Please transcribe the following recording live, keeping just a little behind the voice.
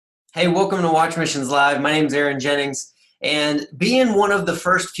Hey, welcome to Watch Missions Live. My name is Aaron Jennings, and being one of the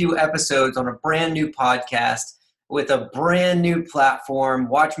first few episodes on a brand new podcast with a brand new platform,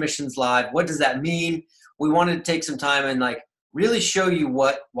 Watch Missions Live, what does that mean? We wanted to take some time and really show you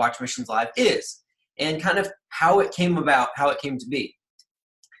what Watch Missions Live is and kind of how it came about, how it came to be.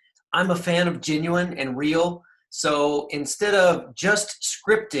 I'm a fan of genuine and real, so instead of just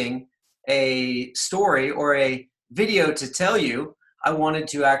scripting a story or a video to tell you, I wanted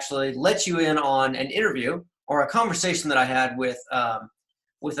to actually let you in on an interview or a conversation that I had with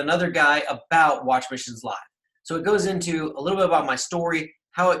another guy about Watch Missions Live. So it goes into a little bit about my story,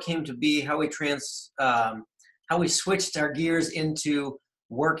 how it came to be, how we switched our gears into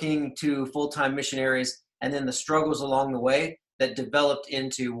working to full-time missionaries, and then the struggles along the way that developed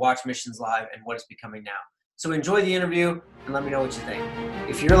into Watch Missions Live and what it's becoming now. So enjoy the interview and let me know what you think.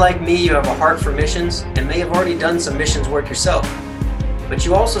 If you're like me, you have a heart for missions and may have already done some missions work yourself, but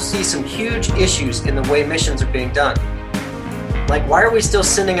you also see some huge issues in the way missions are being done. Like, why are we still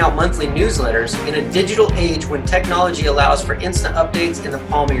sending out monthly newsletters in a digital age when technology allows for instant updates in the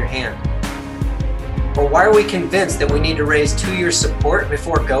palm of your hand? Or why are we convinced that we need to raise 2 years' support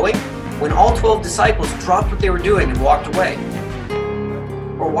before going when all 12 disciples dropped what they were doing and walked away?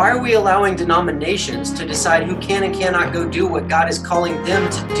 Or why are we allowing denominations to decide who can and cannot go do what God is calling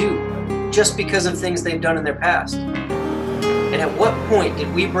them to do just because of things they've done in their past? And at what point did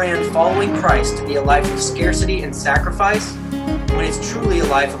we brand following Christ to be a life of scarcity and sacrifice when it's truly a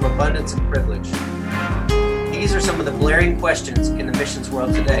life of abundance and privilege? These are some of the blaring questions in the missions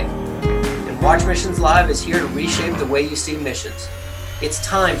world today. And Watch Missions Live is here to reshape the way you see missions. It's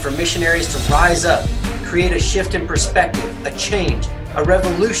time for missionaries to rise up, create a shift in perspective, a change, a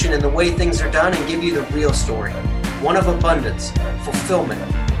revolution in the way things are done, and give you the real story, one of abundance, fulfillment,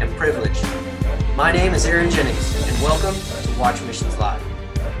 and privilege. My name is Aaron Jennings, and welcome to Watch Missions Live.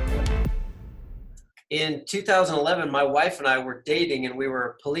 In 2011, my wife and I were dating, and we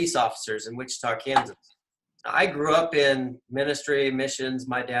were police officers in Wichita, Kansas. I grew up in ministry, missions.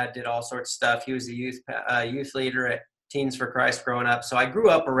 My dad did all sorts of stuff. He was a youth leader at Teens for Christ growing up. So I grew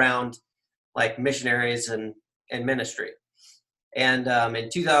up around missionaries and ministry. And in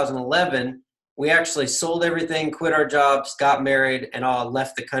 2011, we actually sold everything, quit our jobs, got married, and all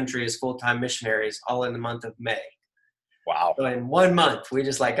left the country as full-time missionaries, all in the month of May. Wow. So in 1 month, we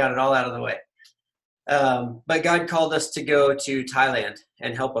just got it all out of the way. But God called us to go to Thailand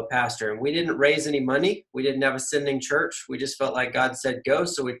and help a pastor. And we didn't raise any money. We didn't have a sending church. We just felt like God said go,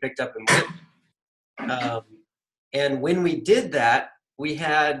 so we picked up and went. And when we did that, we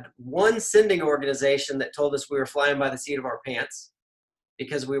had one sending organization that told us we were flying by the seat of our pants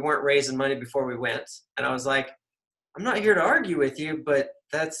because we weren't raising money before we went. And I was like, I'm not here to argue with you, but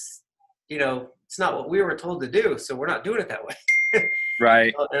that's, it's not what we were told to do. So we're not doing it that way.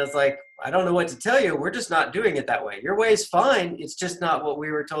 Right. And I was like, I don't know what to tell you. We're just not doing it that way. Your way is fine. It's just not what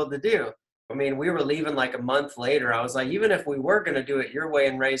we were told to do. I mean, we were leaving a month later. I was like, even if we were going to do it your way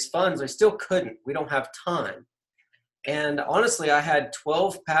and raise funds, I still couldn't. We don't have time. And honestly, I had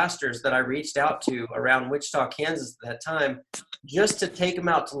 12 pastors that I reached out to around Wichita, Kansas at that time, just to take them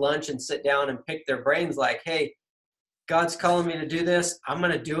out to lunch and sit down and pick their brains like, hey, God's calling me to do this. I'm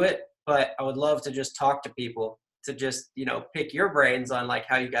going to do it, but I would love to just talk to people to just, pick your brains on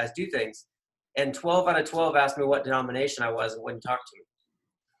how you guys do things. And 12 out of 12 asked me what denomination I was and wouldn't talk to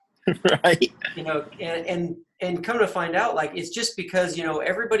me. Right. And come to find out, it's just because,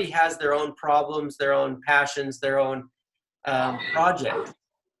 everybody has their own problems, their own passions, their own project.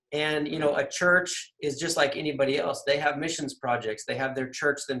 And, a church is just like anybody else. They have missions projects. They have their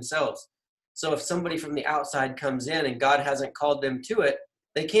church themselves. So if somebody from the outside comes in and God hasn't called them to it,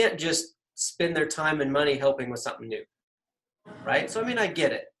 they can't just spend their time and money helping with something new. Right? So, I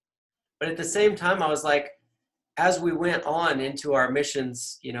get it. But at the same time, I was like, as we went on into our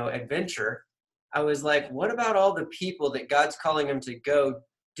missions, adventure, I was like, what about all the people that God's calling them to go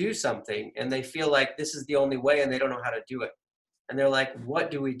do something and they feel like this is the only way and they don't know how to do it? And they're like, what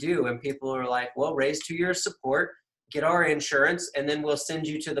do we do? And people are like, well, raise 2 years support, get our insurance, and then we'll send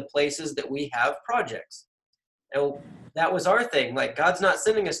you to the places that we have projects. And that was our thing. God's not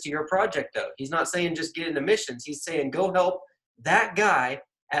sending us to your project, though. He's not saying just get into missions. He's saying go help that guy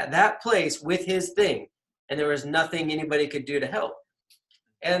at that place with his thing. And there was nothing anybody could do to help.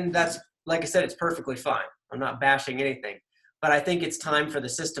 And that's, like I said, it's perfectly fine. I'm not bashing anything. But I think it's time for the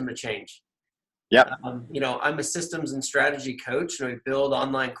system to change. Yep. I'm a systems and strategy coach, and we build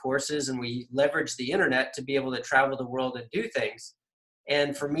online courses, and we leverage the internet to be able to travel the world and do things.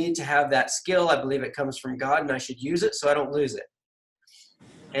 And for me to have that skill, I believe it comes from God, and I should use it so I don't lose it.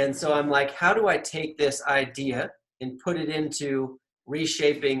 And so I'm like, how do I take this idea and put it into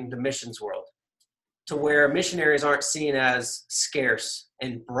reshaping the missions world to where missionaries aren't seen as scarce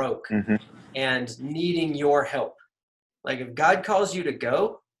and broke and needing your help. Like if God calls you to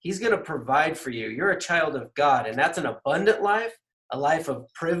go, he's going to provide for you. You're a child of God, and that's an abundant life, a life of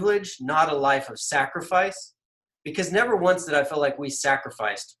privilege, not a life of sacrifice. Because never once did I feel like we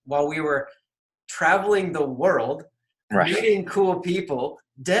sacrificed while we were traveling the world, meeting cool people,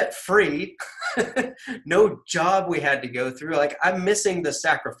 debt-free, no job we had to go through. Like I'm missing the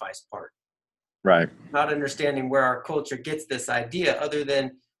sacrifice part. Right. Not understanding where our culture gets this idea other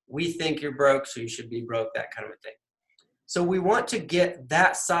than we think you're broke, so you should be broke, that kind of a thing. So we want to get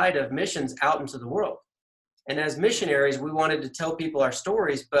that side of missions out into the world. And as missionaries, we wanted to tell people our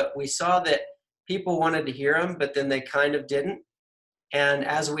stories, but we saw that people wanted to hear them, but then they kind of didn't. And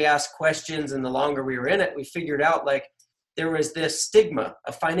as we asked questions and the longer we were in it, we figured out like there was this stigma,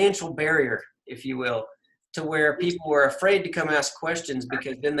 a financial barrier, if you will, to where people were afraid to come ask questions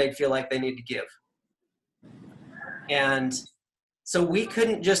because then they'd feel like they need to give. And so we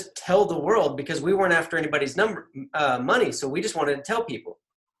couldn't just tell the world because we weren't after anybody's money. So we just wanted to tell people,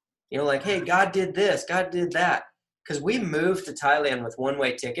 you know, like, hey, God did this, God did that. Because we moved to Thailand with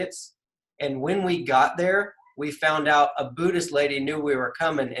one-way tickets. And when we got there, we found out a Buddhist lady knew we were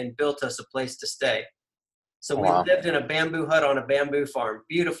coming and built us a place to stay. So we lived in a bamboo hut on a bamboo farm,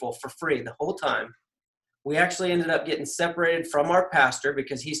 beautiful, for free the whole time. We actually ended up getting separated from our pastor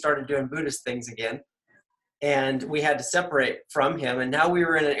because he started doing Buddhist things again. And we had to separate from him. And now we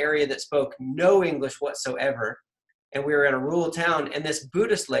were in an area that spoke no English whatsoever. And we were in a rural town. And this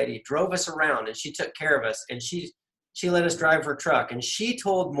Buddhist lady drove us around and she took care of us. And she let us drive her truck. And she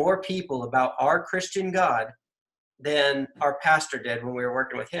told more people about our Christian God than our pastor did when we were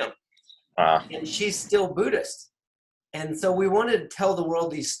working with him. And she's still Buddhist. And so we wanted to tell the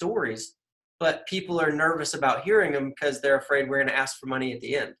world these stories, but people are nervous about hearing them because they're afraid we're going to ask for money at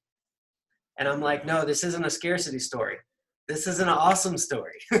the end. And I'm like, no, this isn't a scarcity story. This is an awesome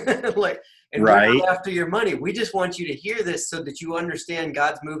story. We're not after your money. We just want you to hear this so that you understand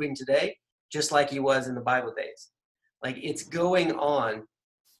God's moving today, just like he was in the Bible days. Like it's going on.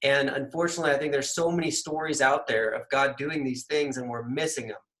 And unfortunately, I think there's so many stories out there of God doing these things and we're missing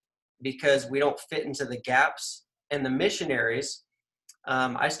them because we don't fit into the gaps. And the missionaries,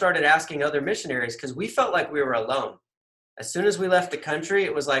 I started asking other missionaries because we felt like we were alone. As soon as we left the country,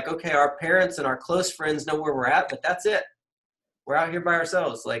 it was like, okay, our parents and our close friends know where we're at, but that's it. We're out here by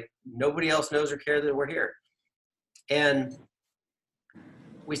ourselves. Like nobody else knows or cares that we're here. And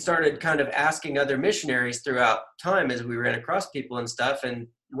we started kind of asking other missionaries throughout time as we ran across people and stuff and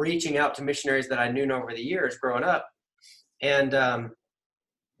reaching out to missionaries that I knew over the years growing up. And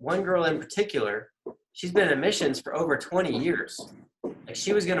one girl in particular, she's been in missions for over 20 years. Like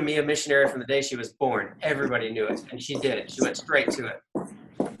she was going to be a missionary from the day she was born. Everybody knew it, and she did it. She went straight to it.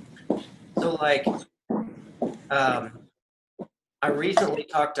 So like, I recently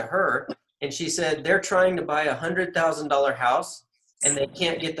talked to her, and she said they're trying to buy $100,000 house, and they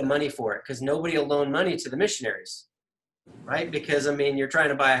can't get the money for it because nobody will loan money to the missionaries, right? Because, I mean, you're trying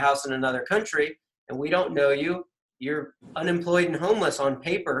to buy a house in another country, and we don't know you. You're unemployed and homeless on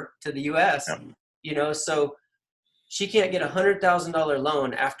paper to the U.S., you know, so she can't get a $100,000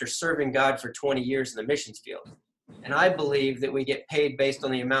 loan after serving God for 20 years in the missions field. And I believe that we get paid based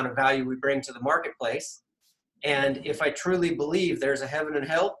on the amount of value we bring to the marketplace. And if I truly believe there's a heaven and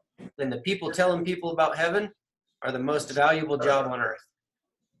hell, then the people telling people about heaven are the most valuable job on earth.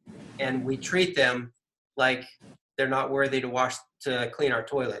 And we treat them like they're not worthy to clean our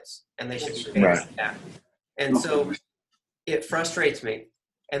toilets, and they should be paid for that. And so it frustrates me.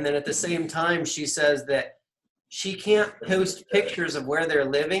 And then at the same time, she says that she can't post pictures of where they're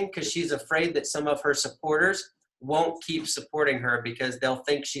living because she's afraid that some of her supporters won't keep supporting her because they'll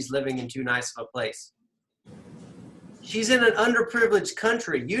think she's living in too nice of a place. She's in an underprivileged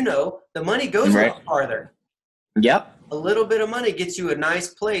country. You know, the money goes a lot farther. Yep. A little bit of money gets you a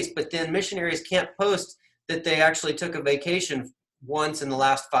nice place, but then missionaries can't post that they actually took a vacation once in the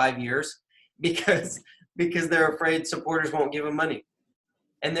last 5 years because they're afraid supporters won't give them money.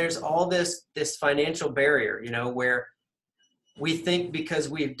 And there's all this financial barrier, you know, where we think because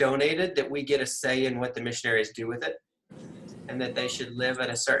we've donated that we get a say in what the missionaries do with it and that they should live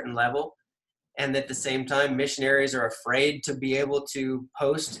at a certain level. And at the same time, missionaries are afraid to be able to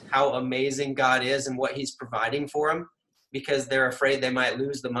post how amazing God is and what he's providing for them because they're afraid they might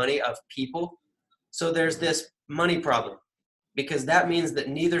lose the money of people. So there's this money problem because that means that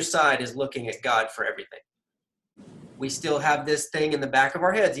neither side is looking at God for everything. We still have this thing in the back of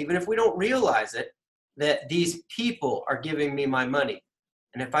our heads, even if we don't realize it, that these people are giving me my money.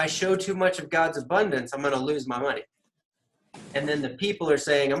 And if I show too much of God's abundance, I'm going to lose my money. And then the people are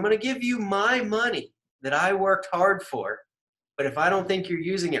saying, I'm going to give you my money that I worked hard for. But if I don't think you're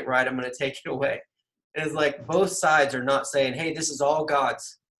using it right, I'm going to take it away. And it's like both sides are not saying, hey, this is all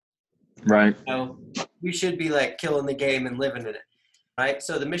God's. Right. You know, we should be like killing the game and living in it. Right?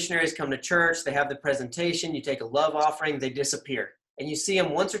 So the missionaries come to church, they have the presentation, you take a love offering, they disappear. And you see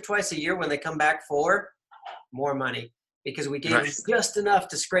them once or twice a year when they come back for more money because we gave them just enough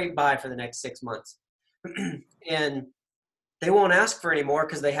to scrape by for the next 6 months. And they won't ask for any more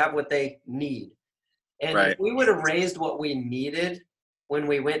because they have what they need. And if we would have raised what we needed when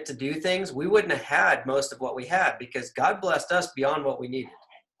we went to do things, we wouldn't have had most of what we had because God blessed us beyond what we needed.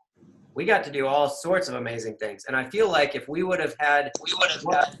 We got to do all sorts of amazing things. And I feel like if we would have had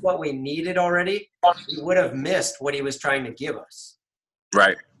what we needed already, we would have missed what he was trying to give us.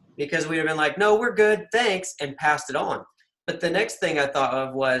 Right. Because we'd have been like, no, we're good, thanks, and passed it on. But the next thing I thought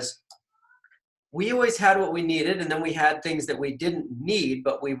of was we always had what we needed, and then we had things that we didn't need,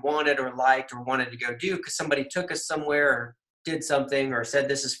 but we wanted or liked or wanted to go do because somebody took us somewhere or did something or said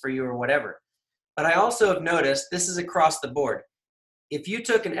this is for you or whatever. But I also have noticed, this is across the board, if you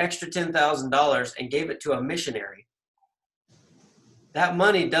took an extra $10,000 and gave it to a missionary, that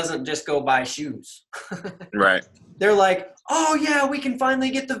money doesn't just go buy shoes. Right. They're like, oh yeah, we can finally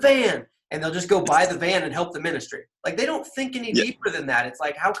get the van. And they'll just go buy the van and help the ministry. Like they don't think any deeper than that. It's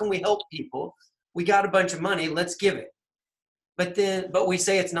like, how can we help people? We got a bunch of money, let's give it. But we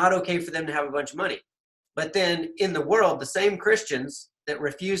say it's not okay for them to have a bunch of money. But then in the world, the same Christians that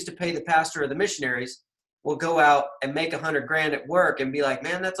refuse to pay the pastor or the missionaries will go out and make $100,000 at work and be like,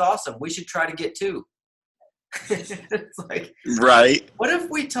 man, that's awesome. We should try to get 2. It's like, what if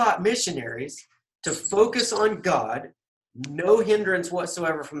we taught missionaries to focus on God, no hindrance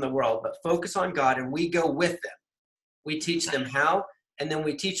whatsoever from the world, but focus on God, and we go with them. We teach them how, and then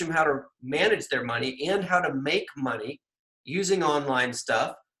we teach them how to manage their money and how to make money using online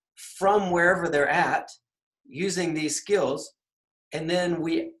stuff from wherever they're at, using these skills. And then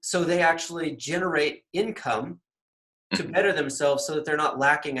so they actually generate income to better themselves so that they're not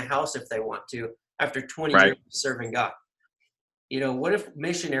lacking a house if they want to after 20 years of serving God. You know, what if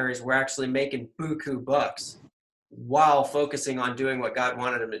missionaries were actually making buku bucks while focusing on doing what God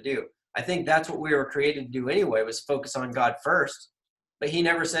wanted them to do? I think that's what we were created to do anyway, was focus on God first. But he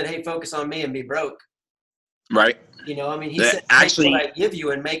never said, hey, focus on me and be broke. Right. You know, I mean, he said, actually, take what I give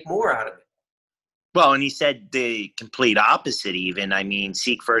you and make more out of it. Well, and he said the complete opposite even. I mean,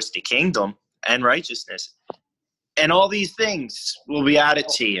 seek first the kingdom and righteousness. And all these things will be added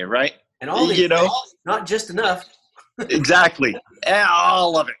to you, right? And all these things, not just enough. Exactly.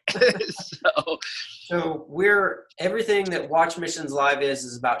 All of it. So everything that Watch Missions Live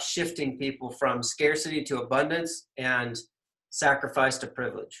is about shifting people from scarcity to abundance and sacrifice to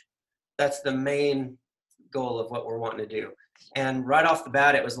privilege. That's the main goal of what we're wanting to do. And right off the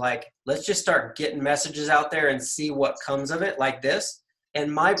bat, it was like, let's just start getting messages out there and see what comes of it, like this.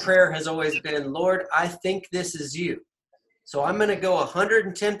 And my prayer has always been, Lord, I think this is you. So I'm going to go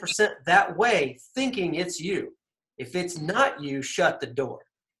 110% that way, thinking it's you. If it's not you, shut the door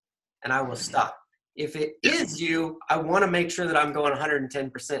and I will stop. If it is you, I want to make sure that I'm going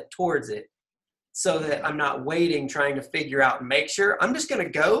 110% towards it so that I'm not waiting, trying to figure out and make sure. I'm just going to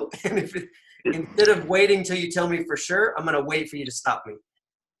go. And instead of waiting till you tell me for sure, I'm going to wait for you to stop me.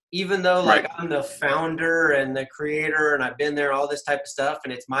 Even though I'm the founder and the creator and I've been there, all this type of stuff,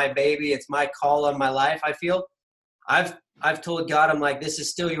 and it's my baby, it's my call on my life, I feel. I've told God, I'm like, this is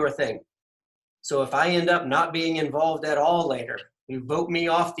still your thing. So if I end up not being involved at all later, you vote me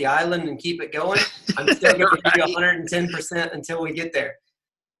off the island and keep it going, I'm still going to give you 110% until we get there.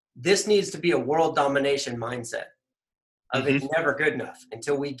 This needs to be a world domination mindset of it's never good enough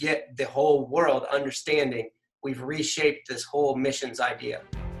until we get the whole world understanding we've reshaped this whole missions idea.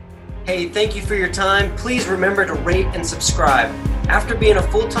 Hey, thank you for your time. Please remember to rate and subscribe. After being a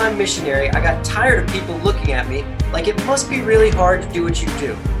full-time missionary, I got tired of people looking at me like it must be really hard to do what you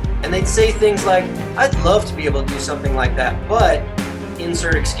do. And they'd say things like, I'd love to be able to do something like that, but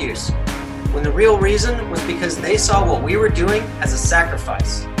insert excuse. When the real reason was because they saw what we were doing as a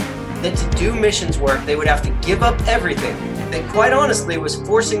sacrifice. That to do missions work, they would have to give up everything. That quite honestly was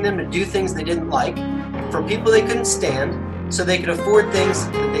forcing them to do things they didn't like, for people they couldn't stand, so they could afford things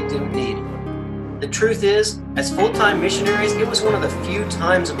that they didn't need. The truth is, as full-time missionaries, it was one of the few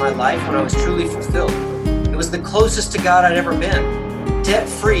times of my life when I was truly fulfilled. It was the closest to God I'd ever been.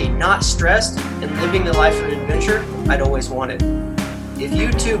 Debt-free, not stressed, and living the life of an adventure I'd always wanted. If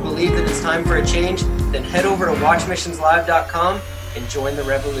you too believe that it's time for a change, then head over to watchmissionslive.com and join the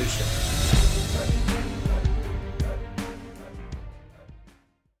revolution.